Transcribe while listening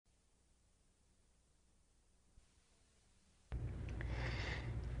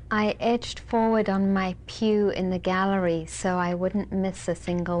I edged forward on my pew in the gallery so I wouldn't miss a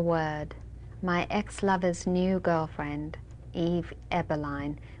single word. My ex-lover's new girlfriend, Eve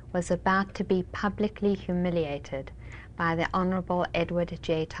Eberline, was about to be publicly humiliated by the Honorable Edward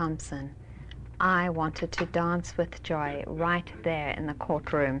J. Thompson. I wanted to dance with joy right there in the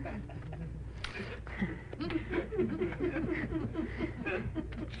courtroom.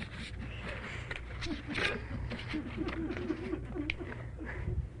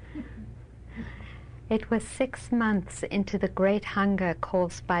 It was 6 months into the great hunger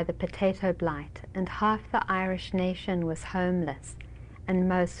caused by the potato blight, and half the Irish nation was homeless, and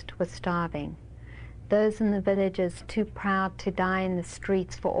most were starving. Those in the villages too proud to die in the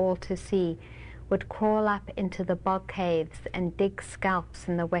streets for all to see would crawl up into the bog caves and dig scalps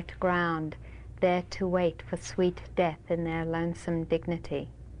in the wet ground, there to wait for sweet death in their lonesome dignity.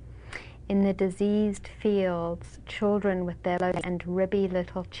 In the diseased fields, children with their low and ribby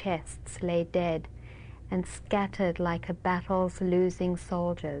little chests lay dead and scattered like a battle's losing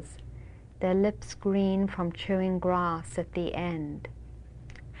soldiers, their lips green from chewing grass at the end.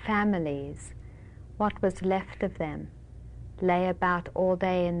 Families, what was left of them, lay about all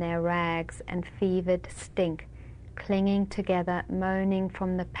day in their rags and fevered stink, clinging together, moaning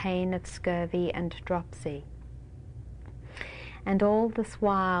from the pain of scurvy and dropsy. And all this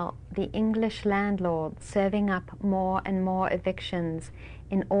while, the English landlord serving up more and more evictions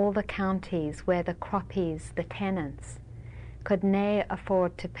in all the counties where the croppies, the tenants, could nae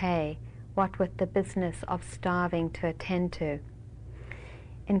afford to pay, what with the business of starving to attend to.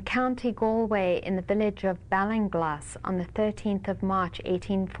 In County Galway, in the village of Ballinglass, on the 13th of March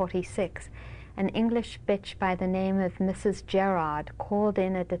 1846, an English bitch by the name of Mrs. Gerard called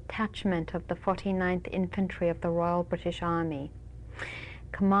in a detachment of the 49th Infantry of the Royal British Army,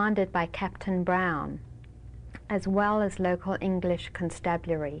 commanded by Captain Brown, as well as local English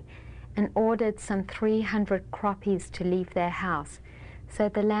constabulary, and ordered some 300 croppies to leave their house, so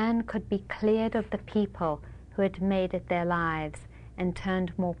the land could be cleared of the people who had made it their lives and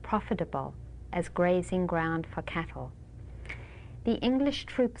turned more profitable as grazing ground for cattle. The English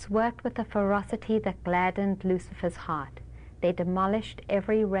troops worked with a ferocity that gladdened Lucifer's heart. They demolished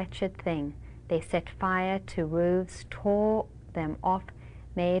every wretched thing. They set fire to roofs, tore them off,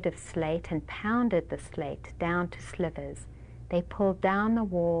 made of slate, and pounded the slate down to slivers. They pulled down the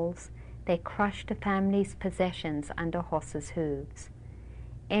walls. They crushed a family's possessions under horses' hooves.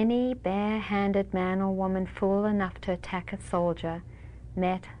 Any bare-handed man or woman fool enough to attack a soldier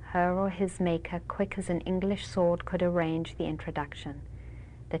met her or his maker quick as an English sword could arrange the introduction.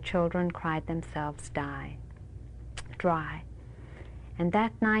 The children cried themselves dry. And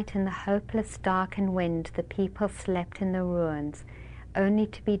that night in the hopeless dark and wind, the people slept in the ruins, only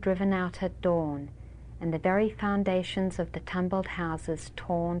to be driven out at dawn, and the very foundations of the tumbled houses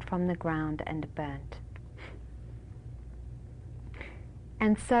torn from the ground and burnt.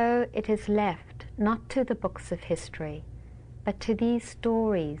 And so it is left, not to the books of history, but to these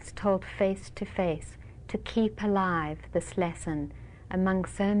stories told face to face, to keep alive this lesson among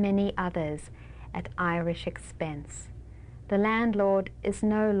so many others at Irish expense. The landlord is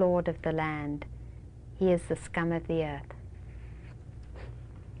no lord of the land. He is the scum of the earth.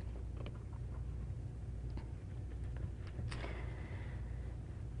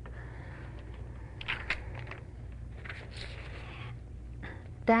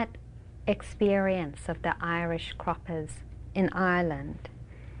 That experience of the Irish croppers in Ireland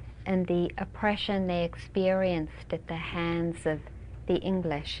and the oppression they experienced at the hands of the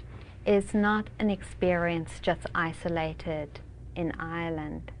English is not an experience just isolated in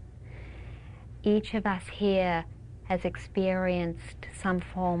Ireland. Each of us here has experienced some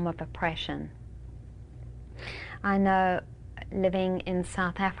form of oppression. I know, living in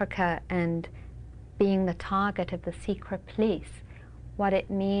South Africa and being the target of the secret police, what it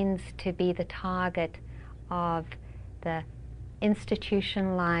means to be the target of the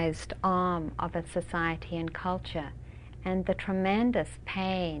institutionalized arm of a society and culture, and the tremendous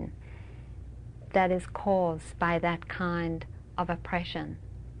pain that is caused by that kind of oppression.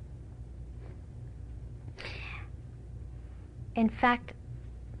 In fact,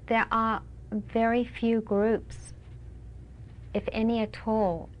 there are very few groups, if any at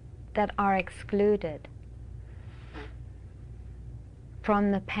all, that are excluded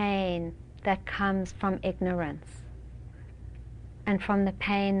from the pain that comes from ignorance and from the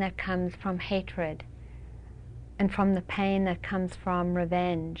pain that comes from hatred and from the pain that comes from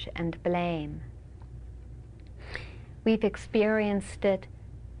revenge and blame. We've experienced it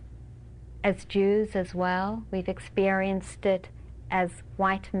as Jews as well. We've experienced it as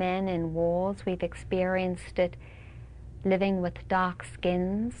white men in wars. We've experienced it living with dark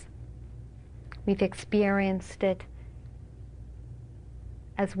skins. We've experienced it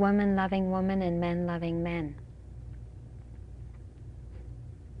as women loving women and men loving men.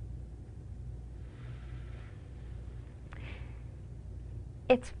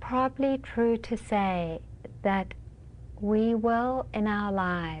 It's probably true to say that we will, in our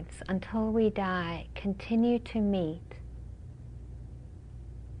lives, until we die, continue to meet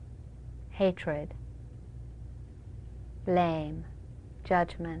hatred, blame,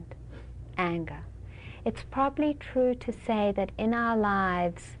 judgment, anger. It's probably true to say that in our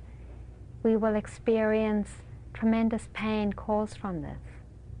lives we will experience tremendous pain caused from this.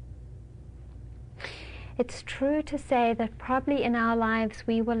 It's true to say that probably in our lives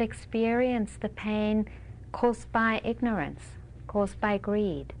we will experience the pain caused by ignorance, caused by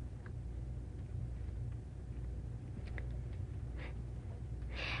greed.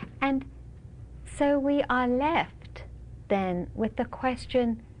 And so we are left then with the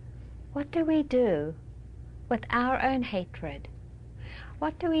question, what do we do with our own hatred?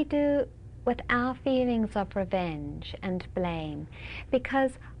 What do we do with our feelings of revenge and blame?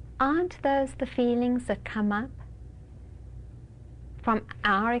 Because aren't those the feelings that come up from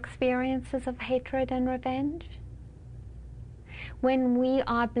our experiences of hatred and revenge? When we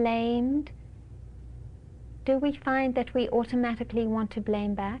are blamed, do we find that we automatically want to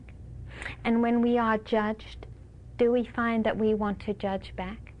blame back? And when we are judged, do we find that we want to judge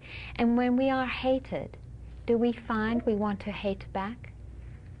back? And when we are hated, do we find we want to hate back?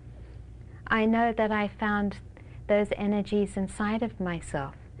 I know that I found those energies inside of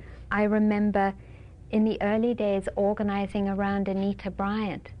myself. I remember in the early days organizing around Anita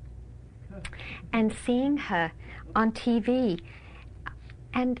Bryant and seeing her on TV,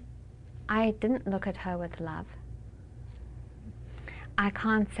 and I didn't look at her with love. I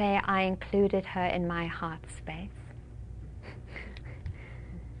can't say I included her in my heart space.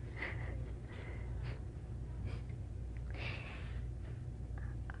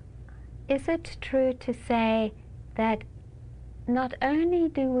 Is it true to say that not only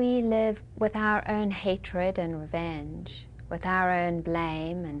do we live with our own hatred and revenge, with our own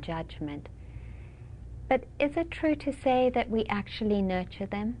blame and judgment, but is it true to say that we actually nurture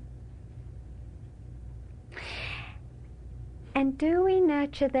them? And do we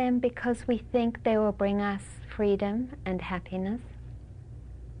nurture them because we think they will bring us freedom and happiness?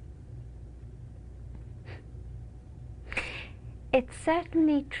 It's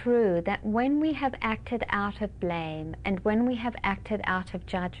certainly true that when we have acted out of blame and when we have acted out of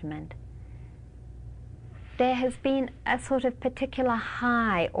judgment, there has been a sort of particular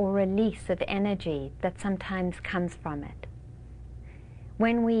high or release of energy that sometimes comes from it.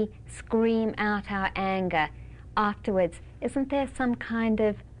 When we scream out our anger afterwards, isn't there some kind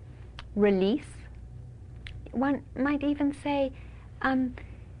of release? One might even say some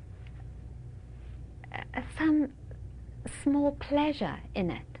small pleasure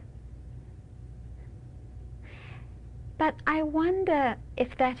in it. But I wonder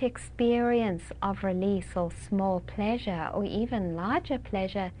if that experience of release or small pleasure or even larger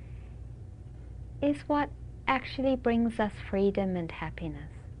pleasure is what actually brings us freedom and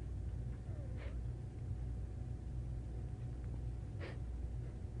happiness.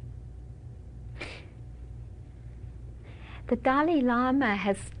 The Dalai Lama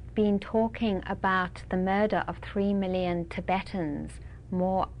has been talking about the murder of 3 million Tibetans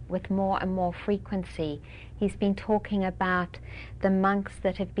with more and more frequency. He's been talking about the monks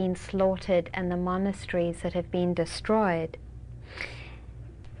that have been slaughtered and the monasteries that have been destroyed.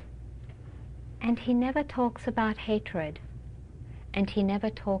 And he never talks about hatred, and he never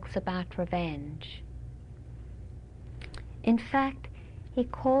talks about revenge. In fact, he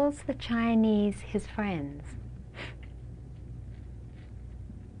calls the Chinese his friends.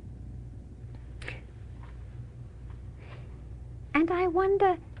 And I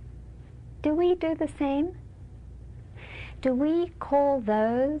wonder, do we do the same? Do we call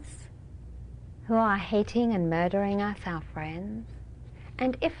those who are hating and murdering us our friends?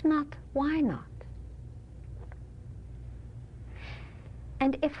 And if not, why not?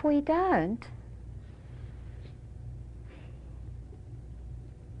 And if we don't,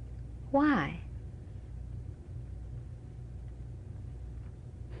 why?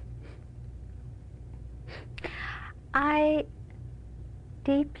 I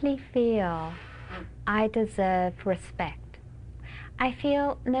deeply feel I deserve respect. I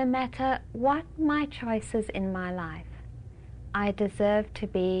feel no matter what my choices in my life, I deserve to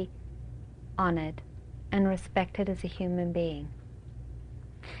be honored and respected as a human being.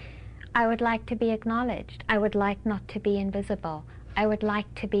 I would like to be acknowledged. I would like not to be invisible. I would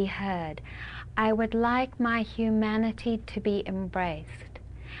like to be heard. I would like my humanity to be embraced.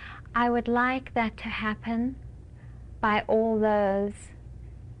 I would like that to happen by all those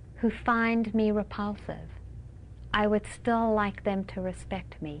who find me repulsive. I would still like them to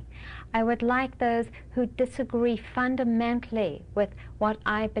respect me. I would like those who disagree fundamentally with what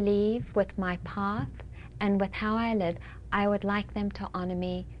I believe, with my path, and with how I live. I would like them to honor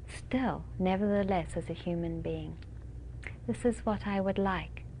me still, nevertheless, as a human being. This is what I would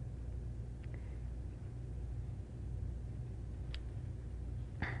like.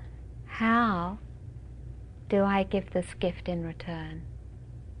 How do I give this gift in return?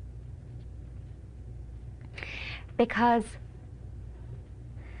 Because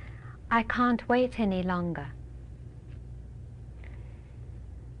I can't wait any longer.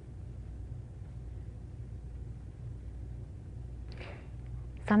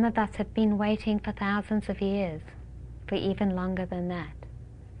 Some of us have been waiting for thousands of years, for even longer than that.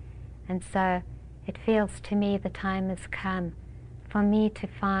 And so it feels to me the time has come for me to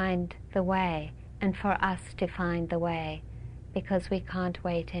find the way, and for us to find the way, because we can't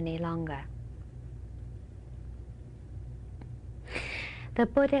wait any longer. The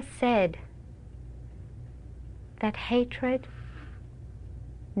Buddha said that hatred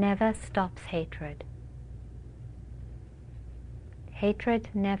never stops hatred. Hatred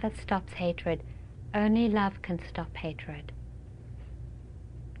never stops hatred. Only love can stop hatred.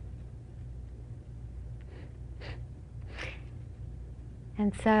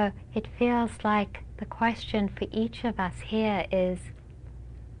 And so it feels like the question for each of us here is,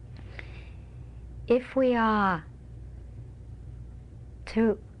 if we are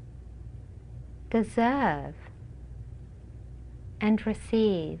to deserve and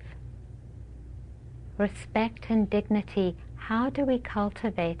receive respect and dignity, how do we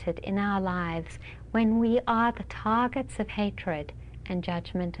cultivate it in our lives when we are the targets of hatred and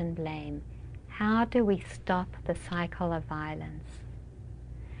judgment and blame? How do we stop the cycle of violence?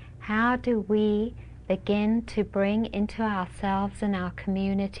 How do we begin to bring into ourselves and our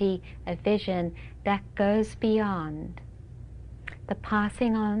community a vision that goes beyond the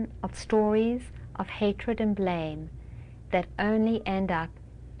passing on of stories of hatred and blame that only end up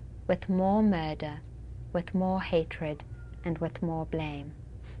with more murder, with more hatred, and with more blame?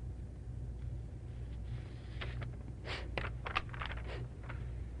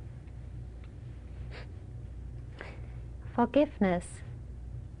 Forgiveness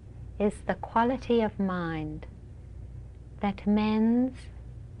is the quality of mind that mends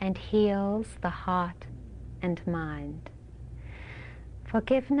and heals the heart and mind.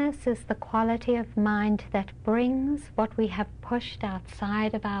 Forgiveness is the quality of mind that brings what we have pushed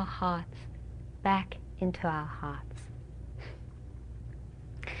outside of our hearts back into our hearts.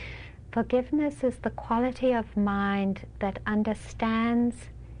 Forgiveness is the quality of mind that understands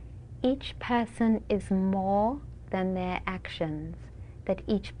each person is more than their actions, that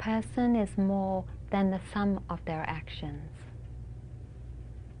each person is more than the sum of their actions.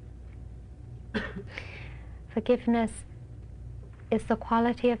 Forgiveness is the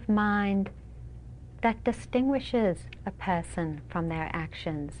quality of mind that distinguishes a person from their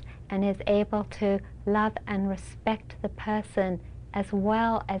actions and is able to love and respect the person as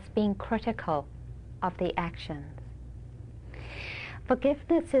well as being critical of the actions.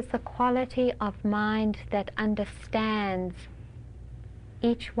 Forgiveness is the quality of mind that understands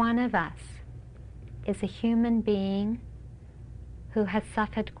each one of us is a human being who has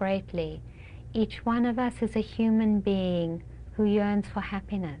suffered greatly. Each one of us is a human being who yearns for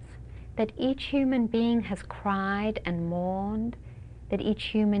happiness. That each human being has cried and mourned. That each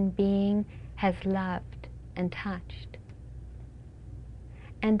human being has loved and touched.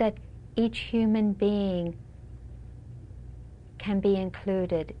 And that each human being can be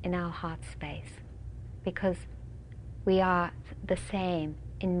included in our heart space, because we are the same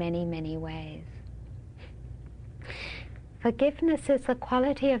in many, many ways. Forgiveness is the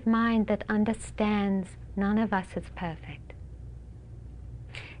quality of mind that understands none of us is perfect.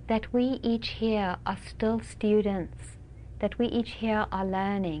 That we each here are still students, that we each here are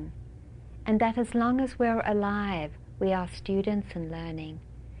learning, and that as long as we're alive, we are students and learning,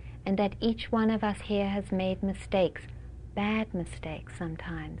 and that each one of us here has made mistakes, bad mistakes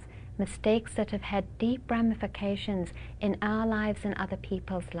sometimes, mistakes that have had deep ramifications in our lives and other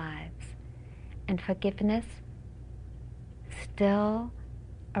people's lives. And forgiveness still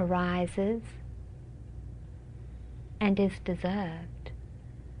arises and is deserved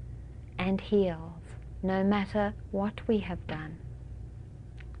and heals, no matter what we have done,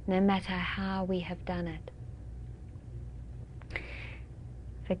 no matter how we have done it.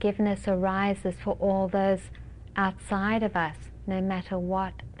 Forgiveness arises for all those outside of us, no matter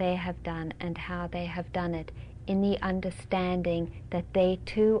what they have done and how they have done it, in the understanding that they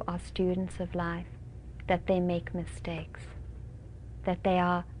too are students of life, that they make mistakes, that they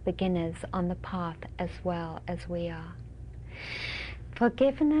are beginners on the path as well as we are.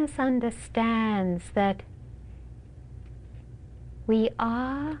 Forgiveness understands that we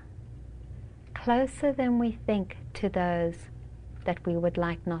are closer than we think to those that we would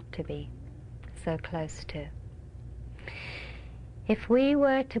like not to be so close to. If we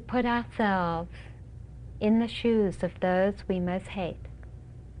were to put ourselves in the shoes of those we most hate,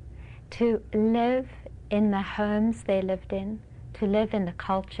 to live in the homes they lived in, to live in the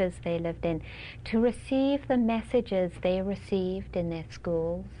cultures they lived in, to receive the messages they received in their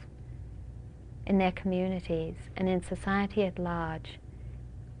schools, in their communities, and in society at large,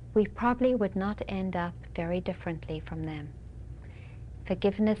 we probably would not end up very differently from them.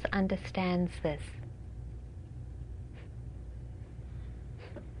 Forgiveness understands this.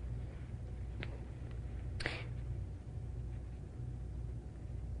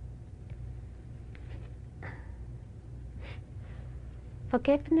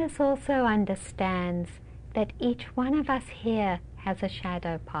 Forgiveness also understands that each one of us here has a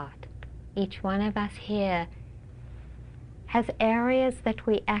shadow part. Each one of us here has areas that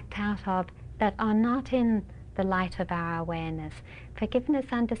we act out of that are not in the light of our awareness. Forgiveness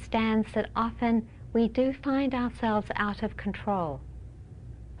understands that often we do find ourselves out of control,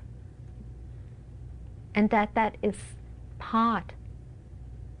 and that is part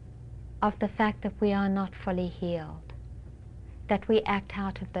of the fact that we are not fully healed, that we act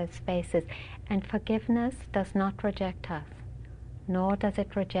out of those spaces. And forgiveness does not reject us, nor does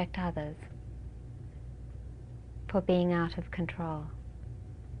it reject others for being out of control.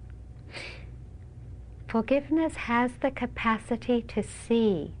 Forgiveness has the capacity to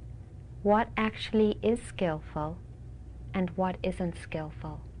see what actually is skillful and what isn't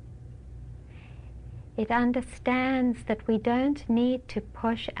skillful. It understands that we don't need to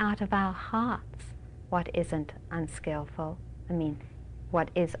push out of our hearts what isn't unskillful, what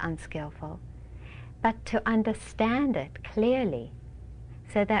is unskillful, but to understand it clearly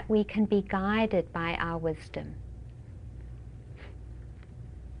so that we can be guided by our wisdom.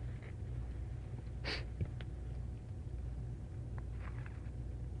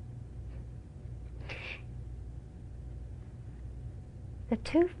 The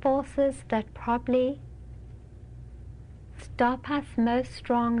two forces that probably stop us most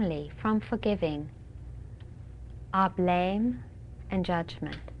strongly from forgiving are blame and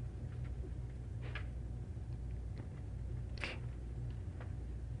judgment.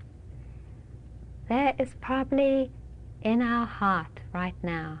 There is probably in our heart right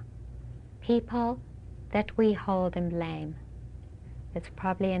now people that we hold in blame. There's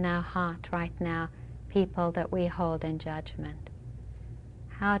probably in our heart right now people that we hold in judgment.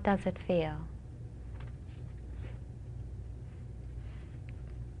 How does it feel?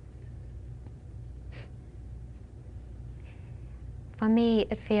 For me,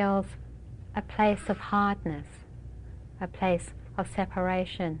 it feels a place of hardness, a place of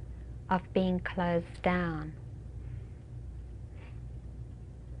separation, of being closed down.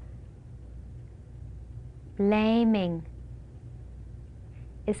 Blaming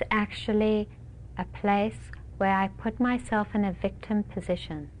is actually a place where I put myself in a victim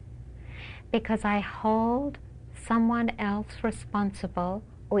position because I hold someone else responsible,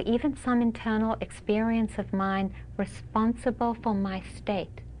 or even some internal experience of mine responsible for my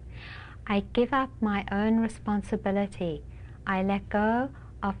state. I give up my own responsibility. I let go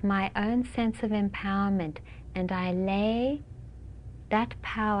of my own sense of empowerment, and I lay that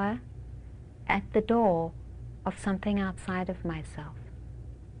power at the door of something outside of myself.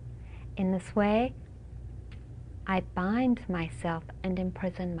 In this way, I bind myself and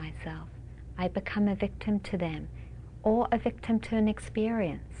imprison myself. I become a victim to them, or a victim to an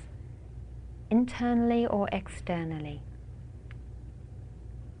experience, internally or externally.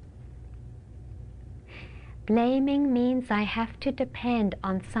 Blaming means I have to depend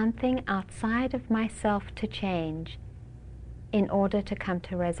on something outside of myself to change in order to come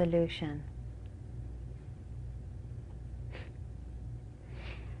to resolution.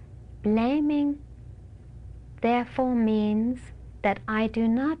 Blaming therefore means that I do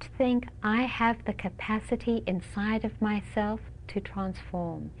not think I have the capacity inside of myself to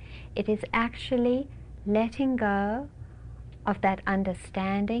transform. It is actually letting go of that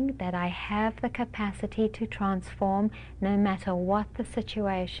understanding that I have the capacity to transform no matter what the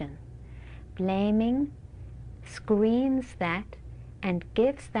situation. Blaming screens that and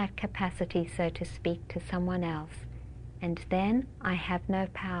gives that capacity, so to speak, to someone else. And then I have no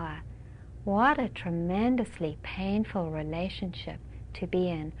power. What a tremendously painful relationship to be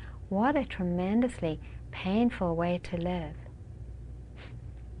in. What a tremendously painful way to live.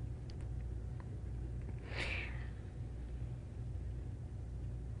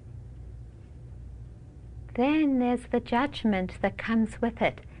 Then there's the judgment that comes with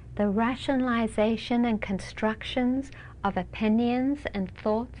it, the rationalization and constructions of opinions and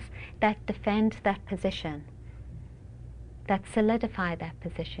thoughts that defend that position, that solidify that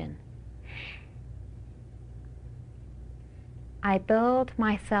position. I build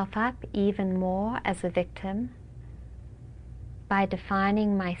myself up even more as a victim by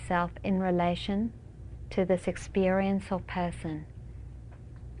defining myself in relation to this experience or person.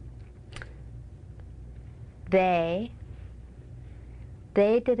 They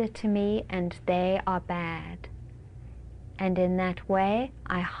did it to me and they are bad. And in that way,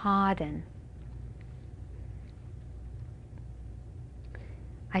 I harden.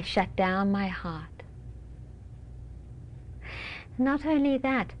 I shut down my heart. Not only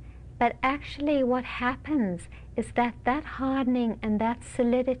that, but actually what happens is that that hardening and that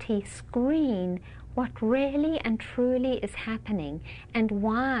solidity screen what really and truly is happening and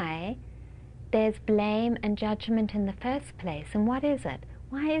why there's blame and judgment in the first place. And what is it?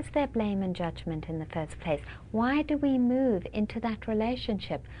 Why is there blame and judgment in the first place? Why do we move into that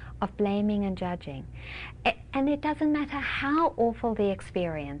relationship of blaming and judging? And it doesn't matter how awful the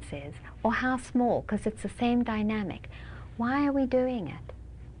experience is or how small, because it's the same dynamic. Why are we doing it?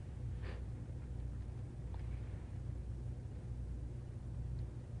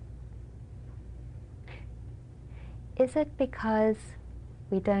 Is it because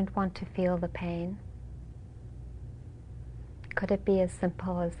we don't want to feel the pain? Could it be as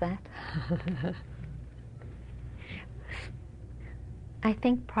simple as that? I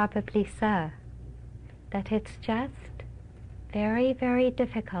think probably so. That it's just very, very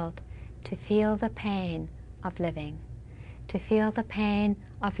difficult to feel the pain of living, to feel the pain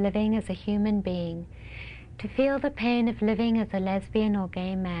of living as a human being, to feel the pain of living as a lesbian or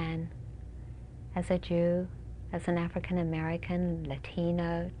gay man, as a Jew, as an African American,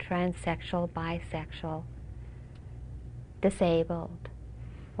 Latino, transsexual, bisexual, disabled,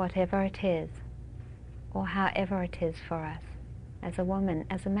 whatever it is, or however it is for us, as a woman,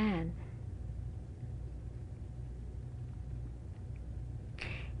 as a man.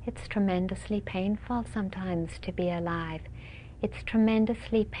 It's tremendously painful sometimes to be alive. It's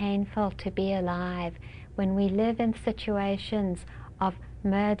tremendously painful to be alive when we live in situations of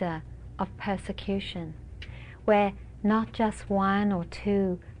murder, of persecution, where not just one or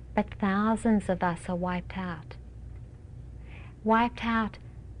two, but thousands of us are wiped out. Wiped out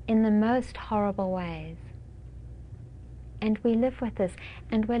in the most horrible ways. And we live with this,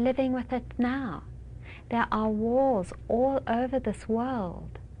 and we're living with it now. There are wars all over this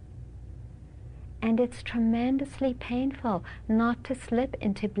world. And it's tremendously painful not to slip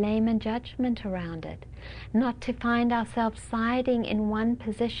into blame and judgment around it, not to find ourselves siding in one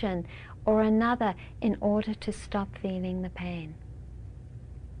position or another in order to stop feeling the pain.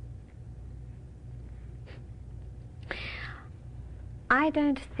 I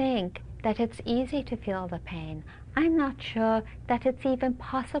don't think that it's easy to feel the pain. I'm not sure that it's even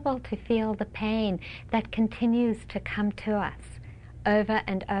possible to feel the pain that continues to come to us over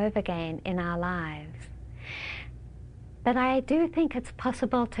and over again in our lives. But I do think it's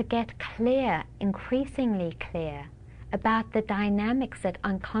possible to get clear, increasingly clear, about the dynamics that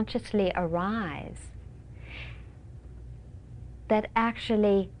unconsciously arise that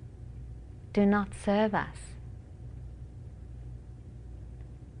actually do not serve us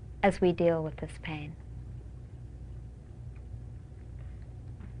as we deal with this pain.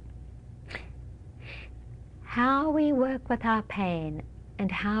 How we work with our pain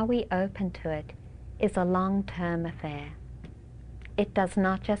and how we open to it is a long-term affair. It does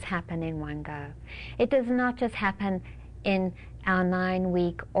not just happen in one go. It does not just happen in our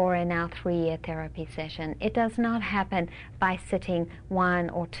 9-week or in our 3-year therapy session. It does not happen by sitting 1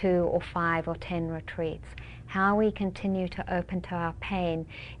 or 2 or 5 or 10 retreats. How we continue to open to our pain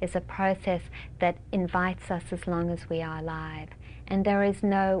is a process that invites us as long as we are alive. And there is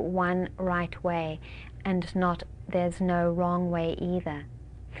no one right way, and there's no wrong way either.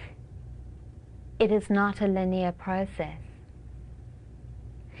 It is not a linear process.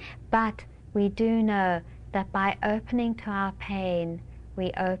 But we do know that by opening to our pain,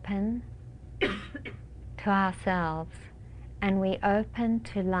 we open to ourselves, and we open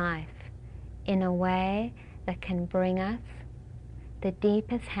to life in a way that can bring us the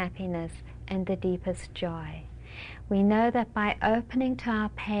deepest happiness and the deepest joy. We know that by opening to our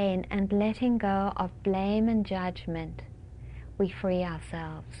pain and letting go of blame and judgment, we free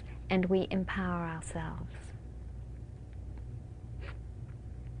ourselves and we empower ourselves.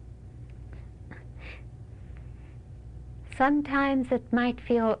 Sometimes it might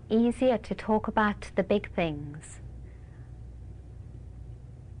feel easier to talk about the big things.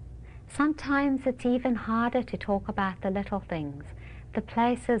 Sometimes it's even harder to talk about the little things, the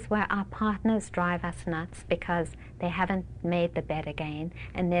places where our partners drive us nuts because they haven't made the bed again,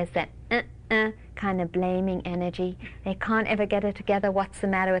 and there's that kind of blaming energy. They can't ever get it together. What's the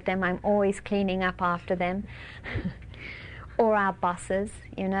matter with them? I'm always cleaning up after them. Or our bosses,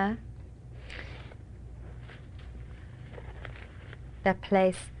 you know. The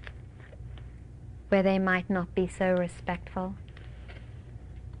place where they might not be so respectful.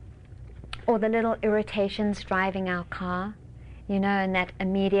 Or the little irritations driving our car, you know, and that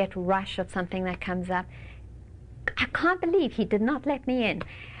immediate rush of something that comes up. I can't believe he did not let me in.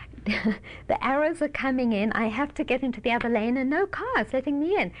 The arrows are coming in, I have to get into the other lane and no car is letting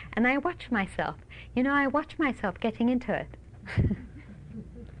me in. And I watch myself. You know, I watch myself getting into it.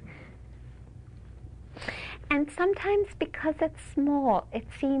 And sometimes because it's small, it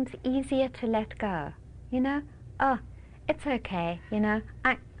seems easier to let go. You know, oh, it's okay, you know,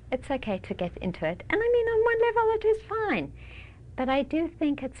 it's okay to get into it. And I mean, on one level it is fine. But I do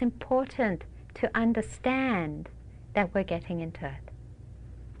think it's important to understand that we're getting into it.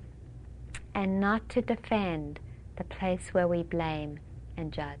 And not to defend the place where we blame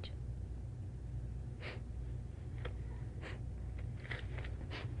and judge.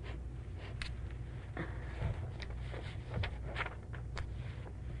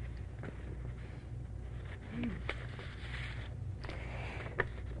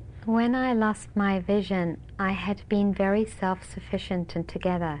 When I lost my vision, I had been very self-sufficient and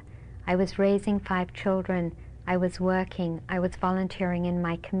together. I was raising 5 children, I was working, I was volunteering in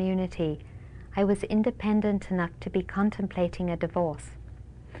my community. I was independent enough to be contemplating a divorce.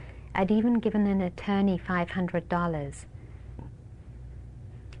 I'd even given an attorney $500.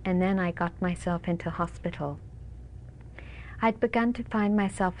 And then I got myself into hospital. I'd begun to find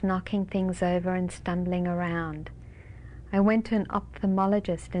myself knocking things over and stumbling around. I went to an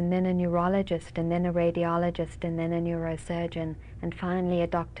ophthalmologist and then a neurologist and then a radiologist and then a neurosurgeon, and finally a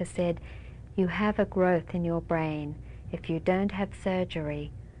doctor said, "You have a growth in your brain. If you don't have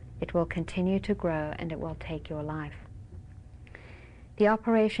surgery, it will continue to grow and it will take your life." The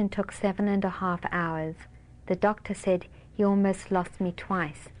operation took 7.5 hours. The doctor said he almost lost me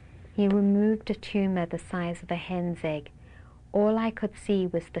twice. He removed a tumor the size of a hen's egg. All I could see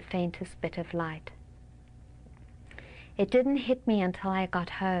was the faintest bit of light. It didn't hit me until I got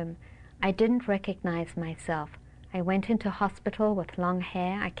home. I didn't recognize myself. I went into hospital with long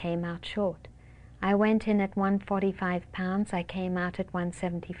hair. I came out short. I went in at 145 pounds. I came out at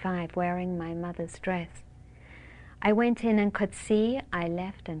 175, wearing my mother's dress. I went in and could see. I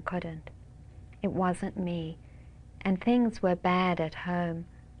left and couldn't. It wasn't me. And things were bad at home.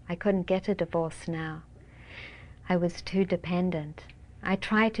 I couldn't get a divorce now. I was too dependent. I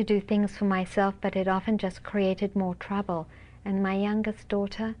tried to do things for myself, but it often just created more trouble. And my youngest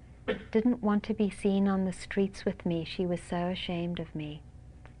daughter didn't want to be seen on the streets with me. She was so ashamed of me.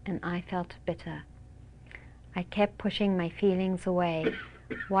 And I felt bitter. I kept pushing my feelings away.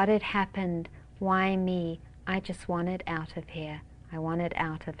 What had happened? Why me? I just wanted out of here. I wanted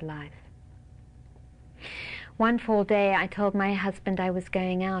out of life. One fall day, I told my husband I was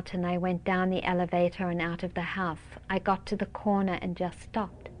going out, and I went down the elevator and out of the house. I got to the corner and just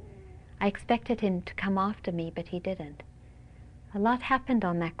stopped. I expected him to come after me, but he didn't. A lot happened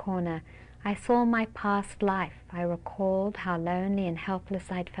on that corner. I saw my past life. I recalled how lonely and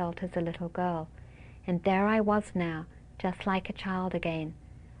helpless I'd felt as a little girl. And there I was now, just like a child again,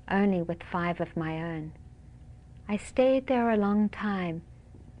 only with 5 of my own. I stayed there a long time.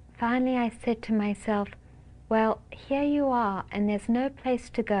 Finally I said to myself, well, here you are, and there's no place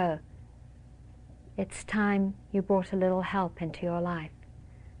to go. It's time you brought a little help into your life.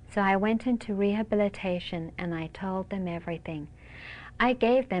 So I went into rehabilitation and I told them everything. I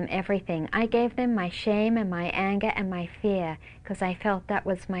gave them everything. I gave them my shame and my anger and my fear, because I felt that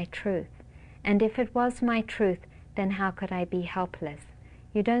was my truth. And if it was my truth, then how could I be helpless?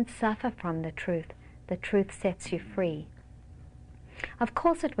 You don't suffer from the truth. The truth sets you free. Of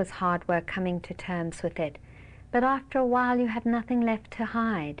course it was hard work coming to terms with it, but after a while you have nothing left to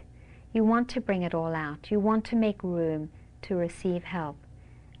hide. You want to bring it all out. You want to make room to receive help.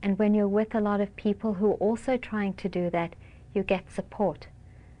 And when you're with a lot of people who are also trying to do that, you get support.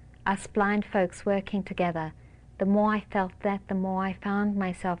 Us blind folks working together, the more I felt that, the more I found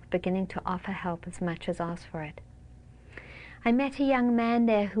myself beginning to offer help as much as ask for it. I met a young man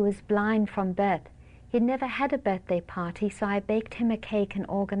there who was blind from birth. He'd never had a birthday party, so I baked him a cake and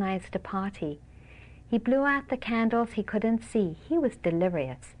organized a party. He blew out the candles he couldn't see. He was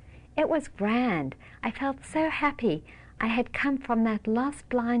delirious. It was grand. I felt so happy. I had come from that lost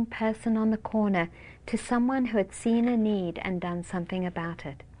blind person on the corner to someone who had seen a need and done something about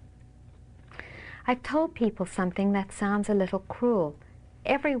it. I've told people something that sounds a little cruel.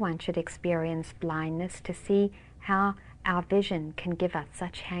 Everyone should experience blindness to see how our vision can give us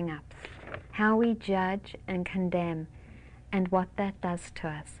such hang-ups, how we judge and condemn, and what that does to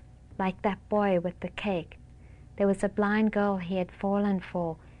us. Like that boy with the cake. There was a blind girl he had fallen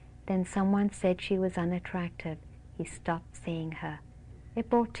for. Then someone said she was unattractive. He stopped seeing her. It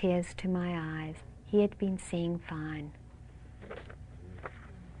brought tears to my eyes. He had been seeing fine.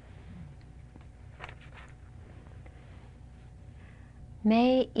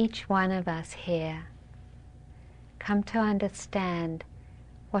 May each one of us here come to understand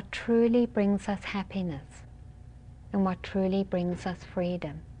what truly brings us happiness and what truly brings us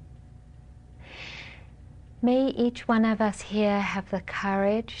freedom. May each one of us here have the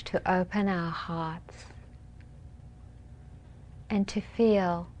courage to open our hearts and to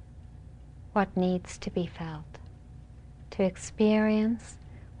feel what needs to be felt, to experience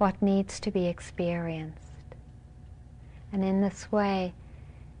what needs to be experienced. And in this way,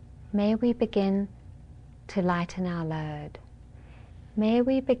 may we begin to lighten our load. May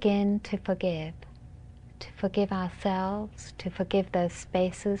we begin to forgive ourselves, to forgive those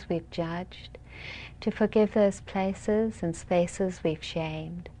spaces we've judged, to forgive those places and spaces we've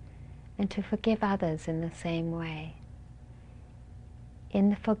shamed, and to forgive others in the same way. In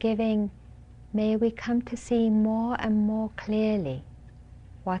the forgiving, may we come to see more and more clearly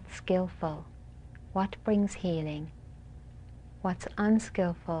what's skillful, what brings healing, what's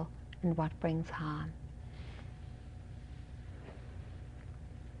unskillful, and what brings harm.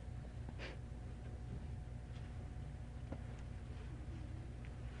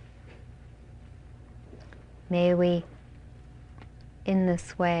 May we, in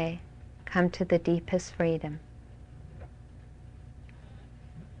this way, come to the deepest freedom.